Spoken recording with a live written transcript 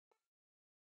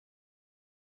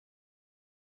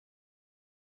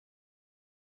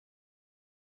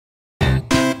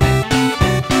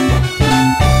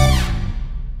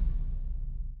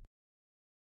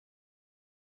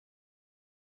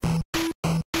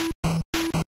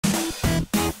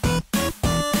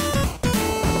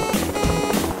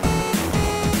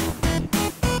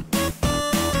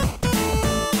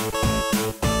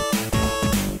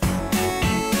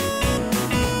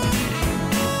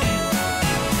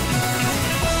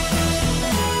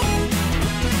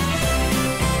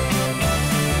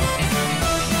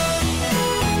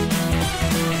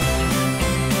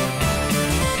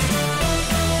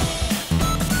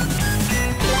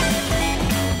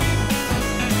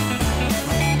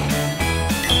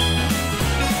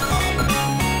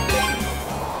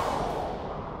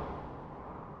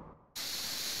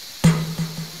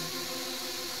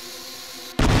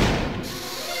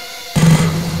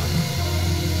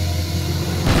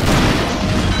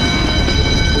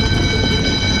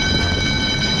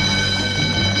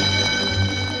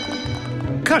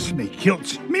Cuss me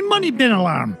kilts. Me money bin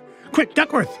alarm. Quick,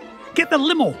 Duckworth, get the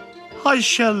limo. I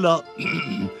shall,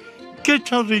 get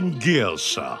her in gear,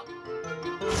 sir.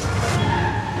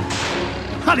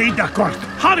 Hurry, Duckworth,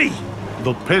 hurry!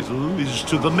 The pedal is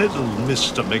to the middle,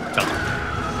 Mr. McDuck.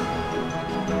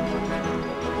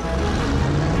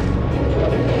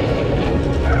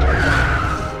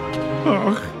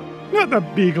 Oh, not the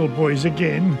Beagle Boys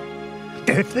again.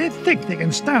 If they think they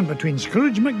can stand between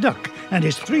Scrooge McDuck and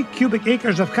his 3 cubic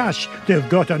acres of cash, they've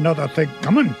got another thing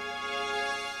coming.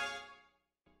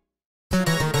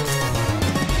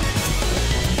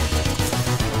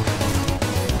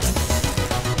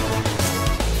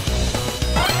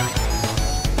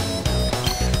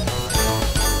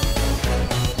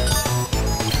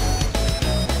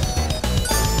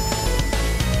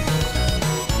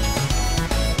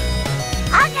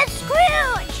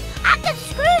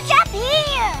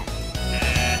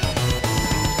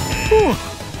 Oh,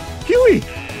 Huey!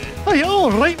 Are you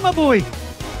all right, my boy?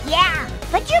 Yeah,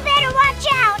 but you better watch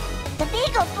out. The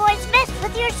Beagle Boys messed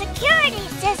with your security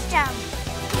system.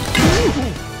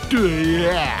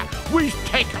 Yeah, we've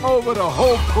taken over the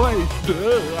whole place.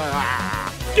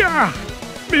 Yeah,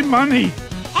 me money.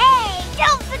 Hey,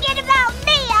 don't forget about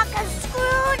me, Uncle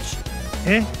Scrooge.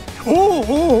 Eh?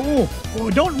 Oh,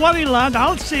 don't worry, lad,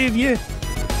 I'll save you.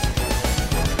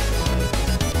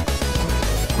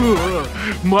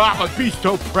 Mama, be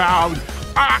so proud.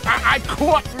 I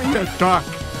caught me a duck.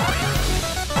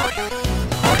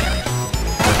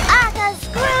 Uncle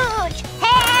Scrooge,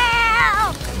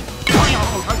 help!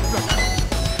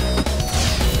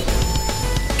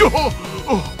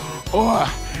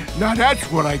 Now that's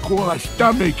what I call a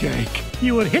stomach ache.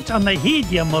 You were hit on the head,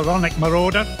 you moronic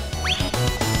marauder.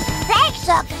 Thanks,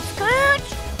 Uncle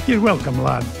Scrooge. You're welcome,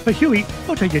 lad. But Huey,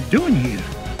 what are you doing here?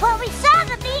 Well, we saw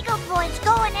the Beagle Boys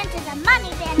going into the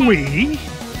money bin. We?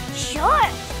 Sure.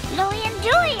 Louie and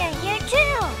Dewey are here,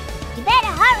 too. You better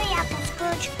hurry, Uncle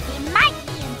Scrooge. We might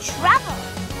be in trouble.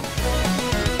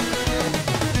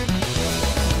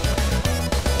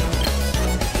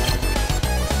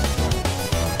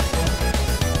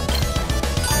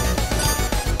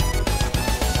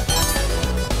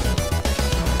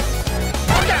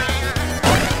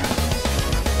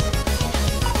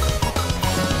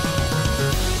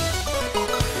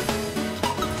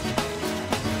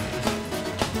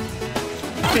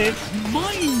 It's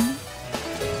mine!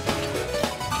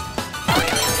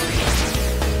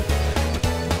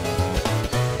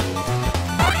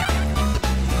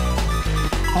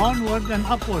 Onward and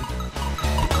upward.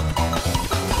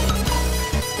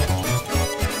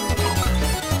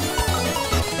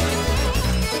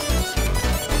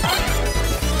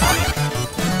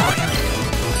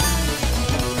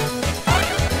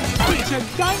 It's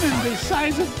a diamond the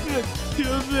size of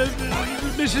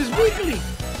Mrs. Weekly.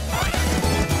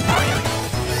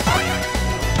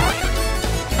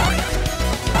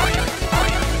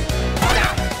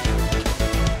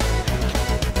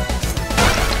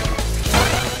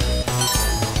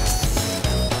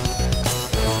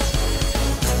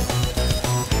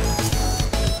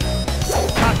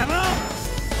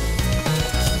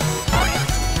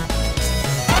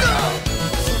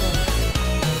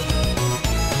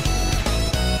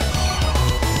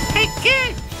 Hey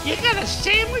kid, you got a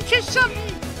sandwich or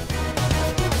something?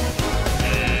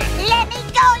 Let me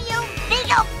go, you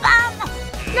Beagle bum!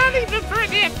 Not even for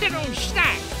an afternoon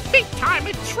snack. Big time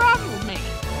in trouble, man.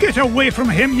 Get away from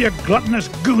him, you gluttonous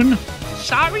goon!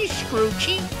 Sorry,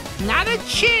 Scroogey. Not a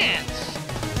chance.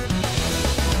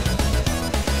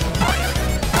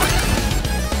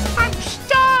 I'm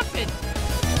starving.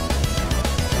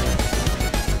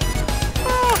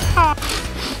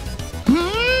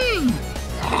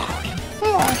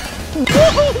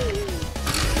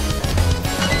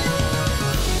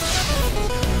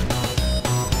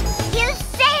 You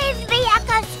saved me,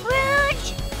 Uncle Scrooge!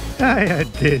 I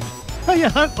did. Are you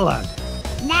hurt, lad?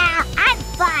 Nah, I'm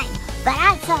fine. But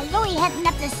I saw Louie heading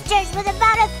up the stairs with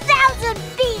about 1,000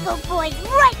 Beagle Boys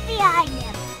right behind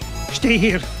him. Stay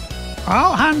here.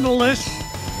 I'll handle this.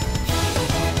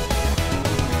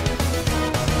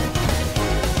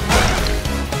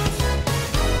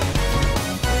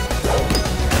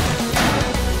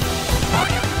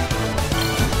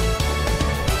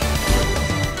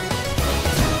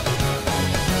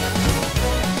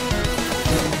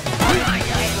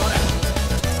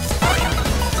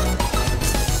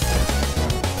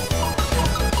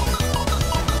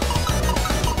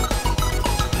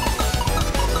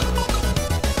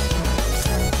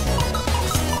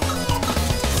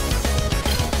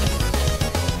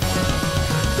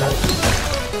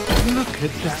 Look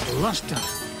at that luster.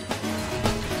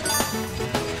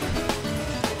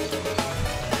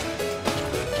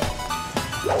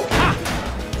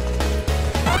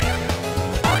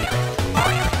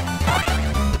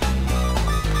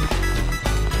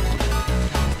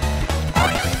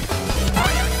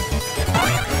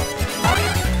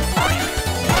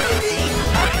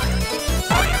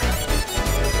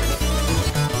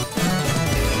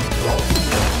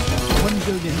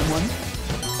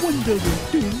 Wonder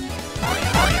will do.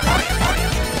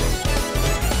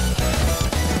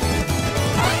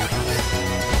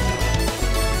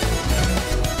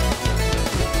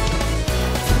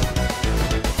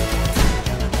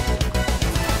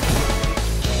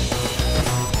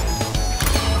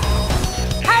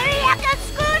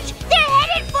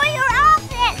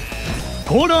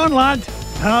 Hold on, lad.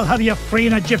 I'll have you free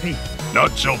in a jiffy.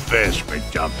 Not so fast,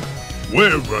 McDuck.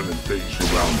 We're running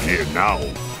things around here now.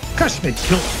 Cuss me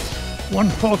kilt. One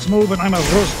false move and I'm a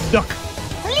roast duck.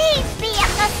 Please be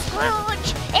Uncle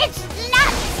Scrooge. It's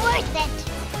not worth it.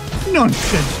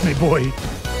 Nonsense, me boy.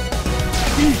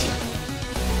 Easy.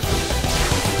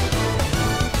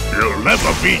 You'll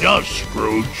never beat us,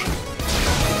 Scrooge.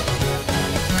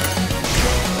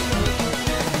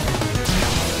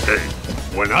 Hey,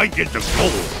 when I get the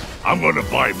gold, I'm gonna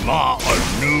buy Ma a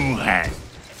new hat.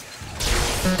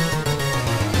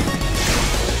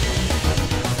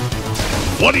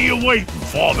 What are you waiting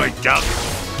for, McDuck?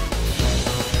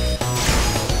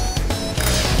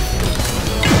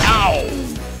 Ow!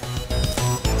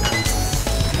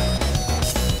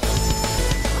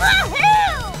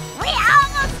 Woohoo! We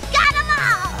almost got them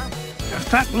all! A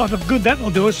fat lot of good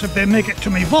that'll do us if they make it to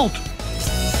me vault.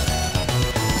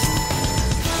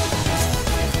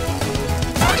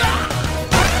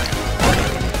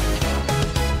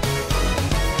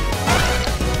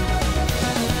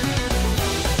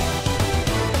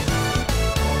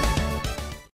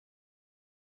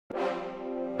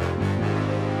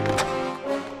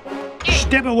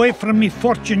 Step away from me,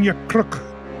 fortune, you crook.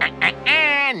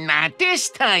 Not this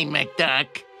time,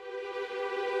 McDuck.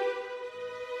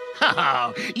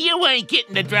 Oh, you ain't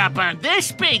getting the drop on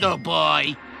this big old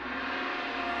boy.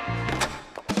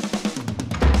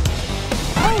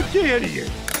 How dare you?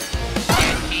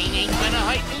 That king ain't gonna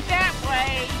hurt me that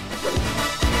way.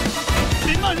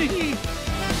 Me money!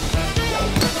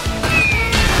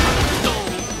 Oh,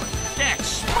 that's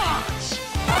smart.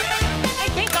 I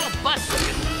think I'll bust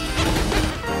you.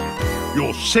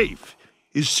 Your safe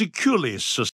is securely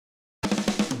suspended.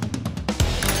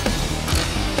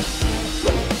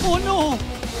 Oh no!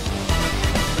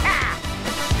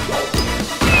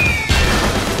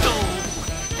 Oh,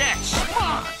 that's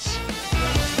smart.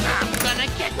 I'm gonna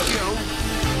get you.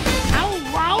 Ow,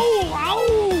 ow, ow.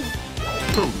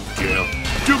 Oh dear.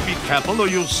 Do be careful or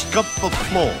you'll scuff the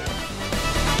floor.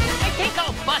 I think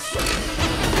I'll bust you.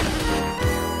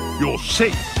 You're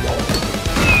safe.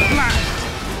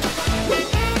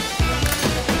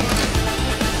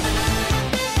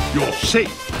 Your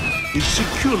safe is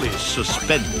securely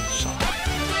suspended, sir.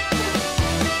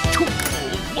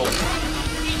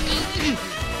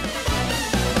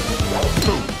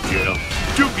 Oh dear.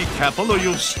 Do be careful or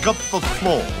you'll scuff the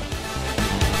floor.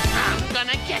 I'm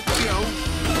gonna get you.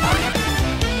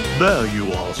 There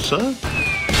you are, sir.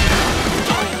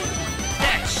 Oh,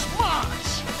 that's smart.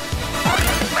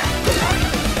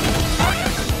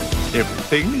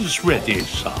 Everything is ready,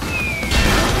 sir.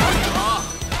 Oh,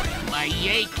 my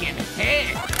aching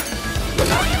head.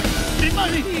 Me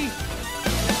money!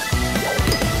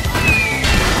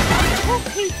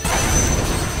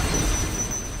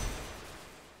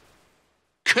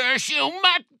 Curse you,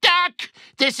 McDuck!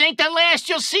 This ain't the last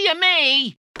you'll see of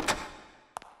me!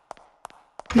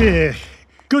 Yeah,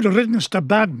 good riddance to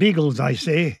bad beagles, I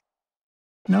say.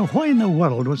 Now, why in the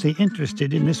world was he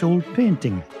interested in this old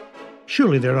painting?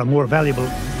 Surely there are more valuable...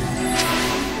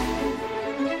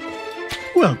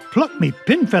 Well, pluck me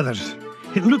pin feathers.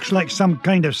 It looks like some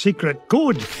kind of secret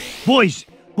code. Boys!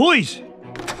 Boys!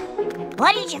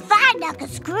 What did you find, Uncle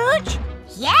Scrooge?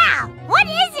 Yeah, what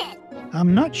is it?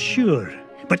 I'm not sure,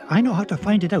 but I know how to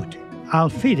find it out. I'll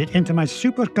feed it into my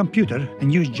supercomputer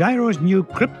and use Gyro's new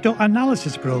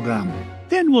crypto-analysis program.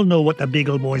 Then we'll know what the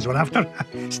Beagle Boys were after.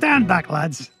 Stand back,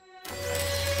 lads.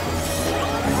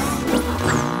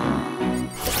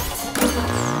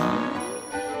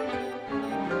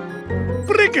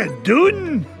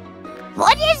 Brigadoon!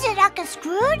 What is it, Uncle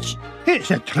Scrooge?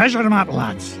 It's a treasure map,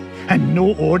 lads. And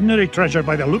no ordinary treasure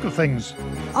by the look of things.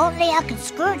 Only Uncle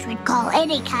Scrooge would call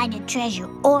any kind of treasure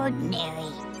ordinary.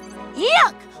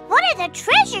 Look! One of the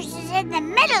treasures is in the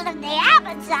middle of the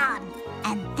Amazon.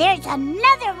 And there's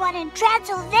another one in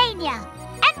Transylvania.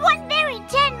 And one buried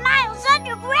 10 miles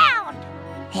underground.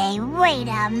 Hey, wait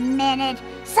a minute.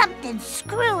 Something's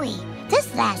screwy.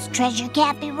 This last treasure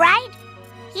can't be right.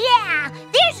 Yeah,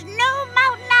 there's no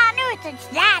mountain on Earth that's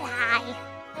that high.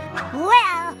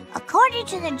 Well, according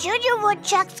to the Junior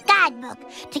Woodchuck's guidebook,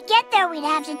 to get there we'd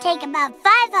have to take about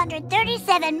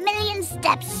 537 million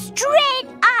steps straight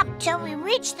up till we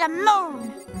reach the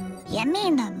moon. You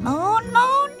mean the moon?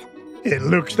 It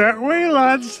looks that way,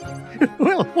 lads.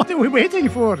 Well, what are we waiting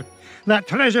for? That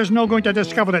treasure's not going to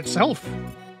discover itself.